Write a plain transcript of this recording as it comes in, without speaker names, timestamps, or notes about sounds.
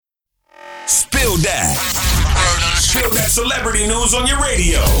Spill that. Spill that celebrity news on your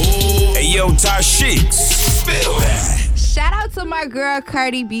radio. Hey, yo, Tashiks. Spill that. Shout out to my girl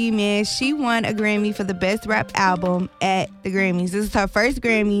Cardi B, man. She won a Grammy for the best rap album at the Grammys. This is her first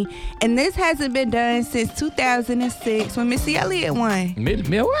Grammy, and this hasn't been done since 2006 when Missy Elliott won.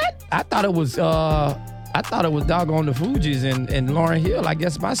 What? I thought it was doggone the Fugees and Lauryn Hill. I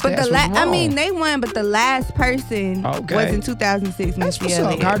guess my stats was wrong. I mean, they won, but the last person was in 2006, Missy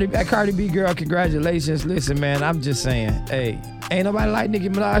Elliott. Cardi B, girl, congratulations. Listen, man, I'm just saying, hey, ain't nobody like Nicki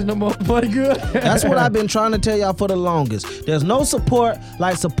Minaj no more. But good. That's what I've been trying to tell y'all for the longest. There's no support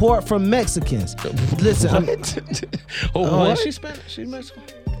like support from Mexicans. Listen. What? She's Spanish? She's Mexican?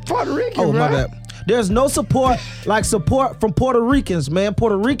 Puerto Rican, Oh, my right? bad. There's no support like support from Puerto Ricans, man.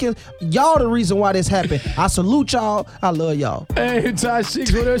 Puerto Ricans, y'all the reason why this happened. I salute y'all. I love y'all. Hey,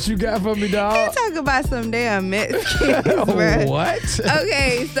 Tashiks, what else you got for me, dog? You talk about some damn Mexicans, bro. What?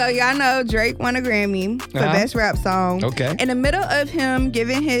 Okay, so y'all know Drake won a Grammy for Best Rap Song. Okay. In the middle of him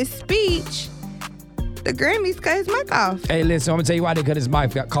giving his speech, the Grammys cut his mic off. Hey, listen, I'm gonna tell you why they cut his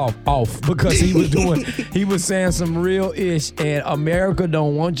mic off because he was saying some real ish, and America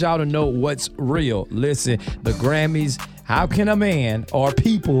don't want y'all to know what's real. Listen, the Grammys. How can a man or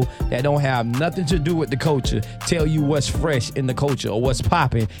people that don't have nothing to do with the culture tell you what's fresh in the culture or what's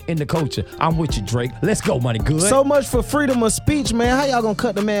popping in the culture? I'm with you, Drake. Let's go, Money Good. So much for freedom of speech, man. How y'all gonna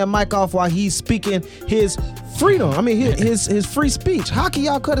cut the man mic off while he's speaking his freedom? I mean, his free speech. How can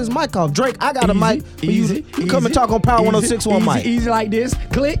y'all cut his mic off? Drake, I got a mic for you. You come and talk on Power 106.1 mic. Easy like this.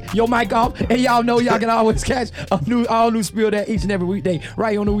 Click your mic off, and y'all know y'all can always catch all new Spill That each and every weekday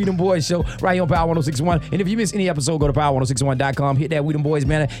right here on the We Them Boys show, right here on Power 106.1. And if you miss any episode, go to Power1061.com, hit that We Them Boys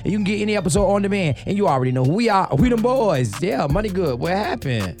banner, and you can get any episode on demand. And you already know who we are. We Them Boys. Yeah, Money Good. What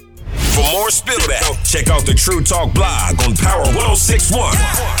happened? For more Spill That, check out the True Talk blog on Power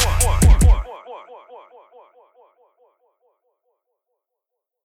 106.1.